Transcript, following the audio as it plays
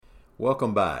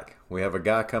Welcome back. We have a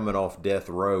guy coming off death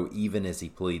row even as he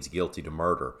pleads guilty to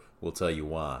murder. We'll tell you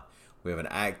why. We have an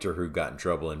actor who got in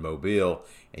trouble in Mobile,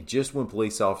 and just when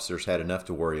police officers had enough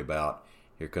to worry about,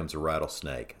 here comes a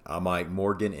rattlesnake. I'm Mike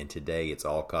Morgan, and today it's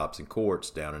all cops and courts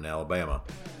down in Alabama.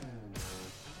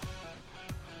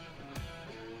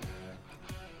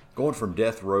 Going from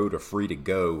death row to free to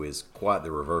go is quite the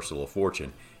reversal of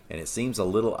fortune, and it seems a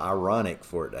little ironic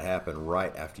for it to happen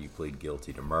right after you plead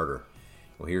guilty to murder.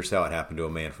 Well, here's how it happened to a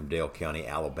man from Dale County,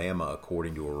 Alabama,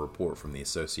 according to a report from the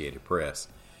Associated Press.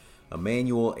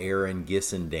 Emmanuel Aaron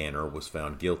Gissendanner was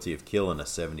found guilty of killing a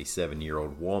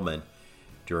 77-year-old woman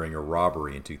during a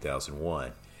robbery in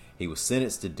 2001. He was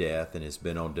sentenced to death and has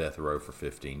been on death row for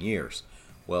 15 years.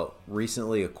 Well,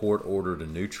 recently a court ordered a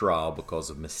new trial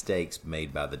because of mistakes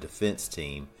made by the defense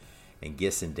team, and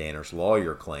Gissendanner's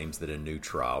lawyer claims that a new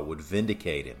trial would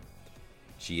vindicate him.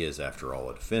 She is, after all,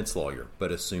 a defense lawyer,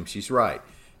 but assumes she's right.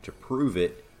 To prove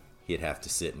it, he'd have to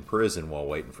sit in prison while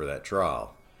waiting for that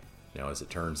trial. Now, as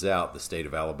it turns out, the state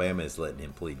of Alabama is letting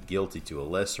him plead guilty to a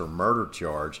lesser murder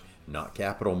charge, not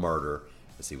capital murder,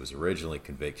 as he was originally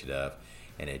convicted of,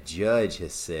 and a judge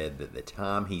has said that the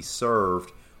time he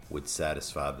served would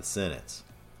satisfy the sentence.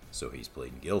 So he's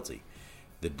pleading guilty.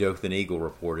 The Dothan Eagle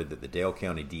reported that the Dale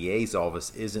County DA's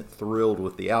office isn't thrilled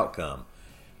with the outcome,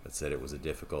 but said it was a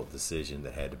difficult decision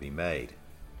that had to be made.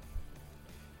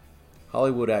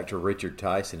 Hollywood actor Richard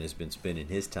Tyson has been spending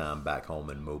his time back home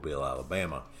in Mobile,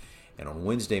 Alabama, and on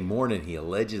Wednesday morning he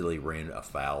allegedly ran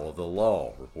afoul of the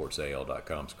law, reports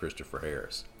AL.com's Christopher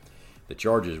Harris. The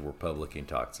charges were public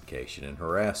intoxication and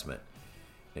harassment.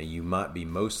 Now, you might be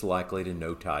most likely to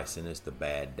know Tyson as the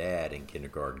bad dad in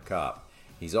Kindergarten Cop.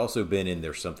 He's also been in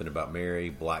There's Something About Mary,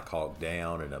 Black Hawk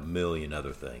Down, and a million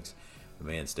other things. The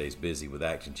man stays busy with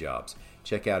action jobs.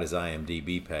 Check out his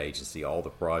IMDb page to see all the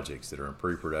projects that are in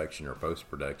pre-production or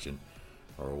post-production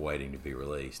or are waiting to be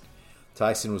released.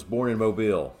 Tyson was born in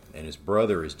Mobile, and his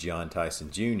brother is John Tyson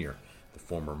Jr., the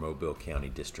former Mobile County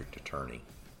District Attorney.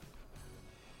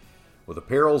 Well, the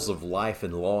perils of life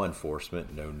in law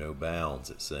enforcement know no bounds,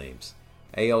 it seems.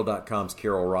 AL.com's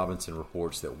Carol Robinson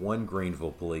reports that one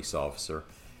Greenville police officer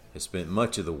has spent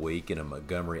much of the week in a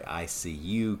Montgomery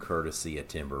ICU courtesy a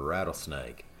timber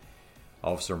rattlesnake.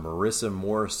 Officer Marissa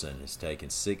Morrison has taken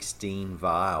 16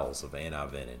 vials of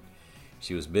antivenin.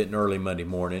 She was bitten early Monday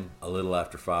morning, a little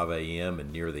after 5 a.m.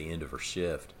 and near the end of her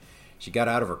shift. She got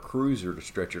out of her cruiser to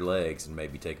stretch her legs and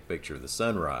maybe take a picture of the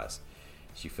sunrise.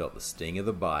 She felt the sting of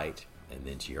the bite, and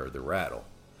then she heard the rattle.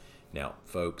 Now,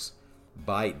 folks,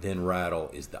 bite then rattle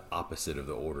is the opposite of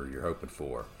the order you're hoping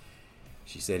for.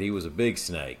 She said he was a big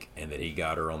snake and that he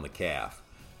got her on the calf.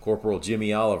 Corporal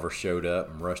Jimmy Oliver showed up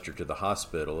and rushed her to the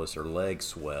hospital as her legs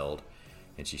swelled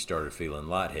and she started feeling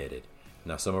lightheaded.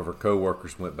 Now, some of her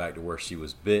co-workers went back to where she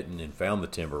was bitten and found the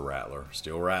timber rattler,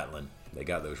 still rattling. They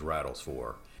got those rattles for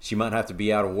her. She might have to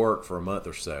be out of work for a month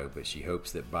or so, but she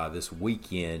hopes that by this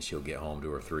weekend she'll get home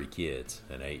to her 3 kids,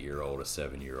 an 8-year-old, a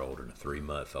 7-year-old, and a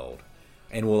 3-month-old.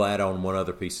 And we'll add on one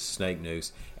other piece of snake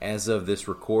news. As of this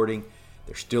recording,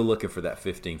 they're still looking for that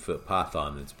 15-foot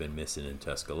python that's been missing in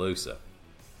Tuscaloosa.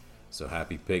 So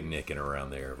happy picnicking around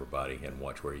there, everybody, and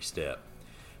watch where you step.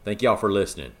 Thank y'all for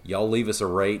listening. Y'all leave us a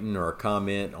rating or a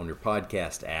comment on your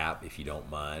podcast app if you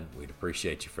don't mind. We'd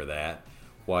appreciate you for that.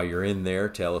 While you're in there,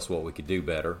 tell us what we could do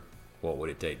better. What would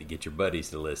it take to get your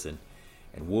buddies to listen?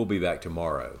 And we'll be back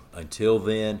tomorrow. Until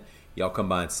then, y'all come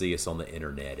by and see us on the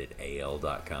internet at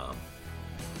AL.com.